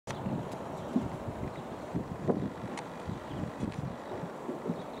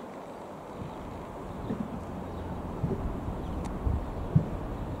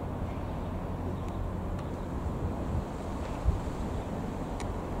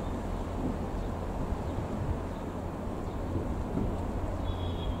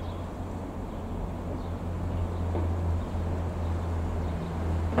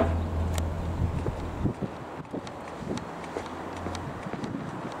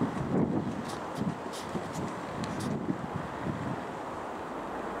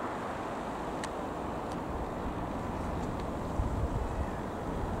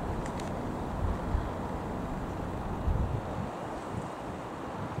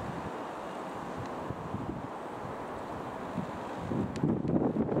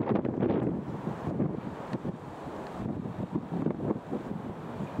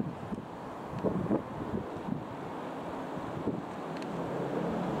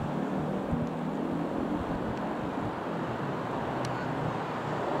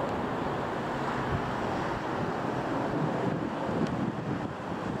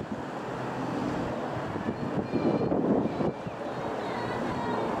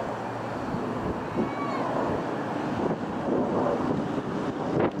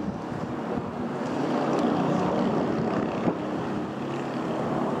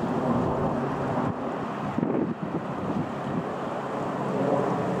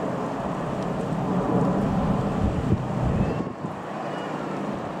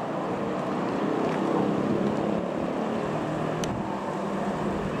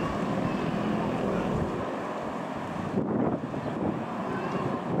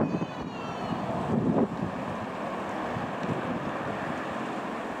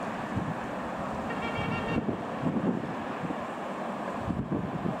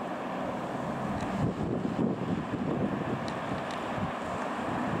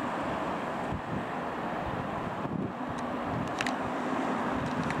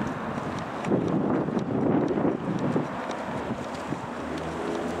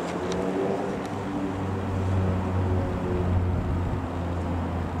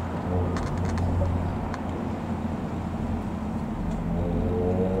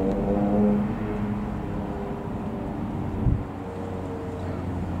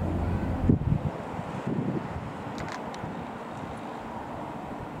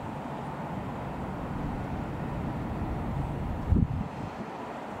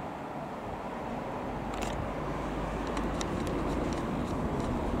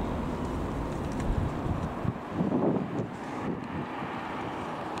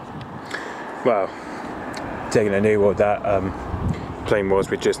well, taking a new what that plane was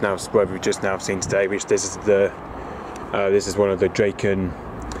we've just now seen today, which this is one of the Draken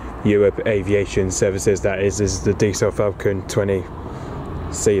Europe aviation services. This is the Dassault Falcon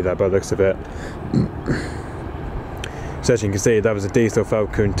 20C, that by the looks of it. So as you can see, that was a Dassault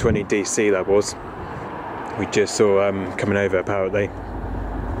Falcon 20 DC that was. We just saw coming over apparently.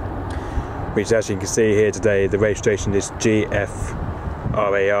 Which as you can see here today, the registration is G-FRAR,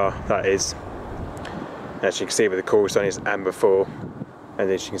 that is. As you can see with the call sign is AMBER4. And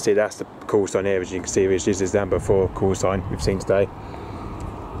as you can see, that's the call sign here, as you can see, which is the AMBER4 call sign we've seen today.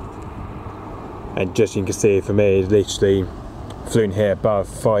 And just you can see for me, it's literally flown here above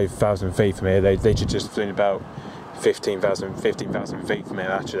 5,000 feet from here. They literally just flown about 15,000 feet from here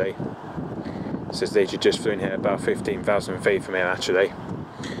actually. So it's literally just flown here about 15,000 feet from here actually.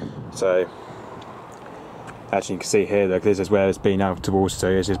 So as you can see here, look, this is where it's been out towards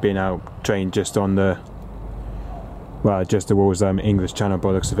to. It's just been out trained just on the, well, just towards English Channel by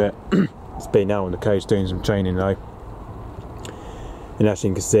the looks of it. It's been out on the coast doing some training though. And as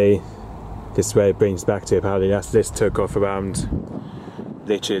you can see, this is where it brings back to apparently. This took off around,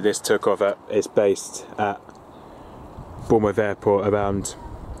 literally this took off at, it's based at Bournemouth Airport around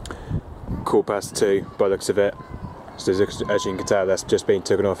 2:15 by the looks of it. So as you can tell, that's just been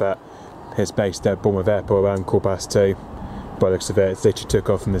taken off at his base at Bournemouth Airport around 2:15 by the looks of it. It literally took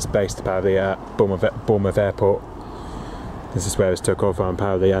off from this base apparently at Bournemouth Airport. This is where it took off from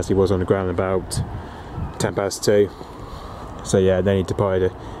apparently, as he was on the ground about 2:10. So yeah, then he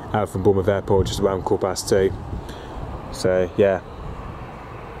departed out from Bournemouth Airport just around 2:15. So yeah,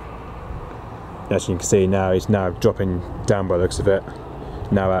 as you can see now, he's now dropping down by the looks of it.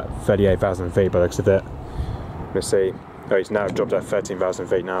 Now at 38,000 feet by the looks of it. Let's see. Oh, he's now dropped at 13,000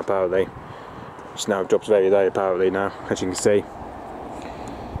 feet now apparently. It's now dropped very low apparently now, as you can see.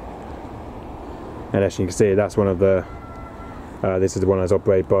 And as you can see, that's one of the, this is the one that's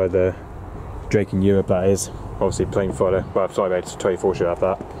operated by the Draken Europe, that is. Obviously plane fighter, well, Flybase 24 should have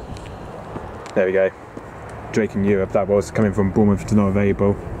that. There we go. Draken Europe, that was coming from Bournemouth to not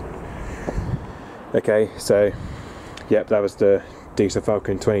available. Okay, so, yep, that was the Dassault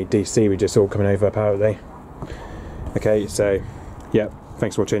Falcon 20 DC we just saw coming over apparently. Okay, so, yep,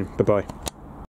 thanks for watching, bye bye.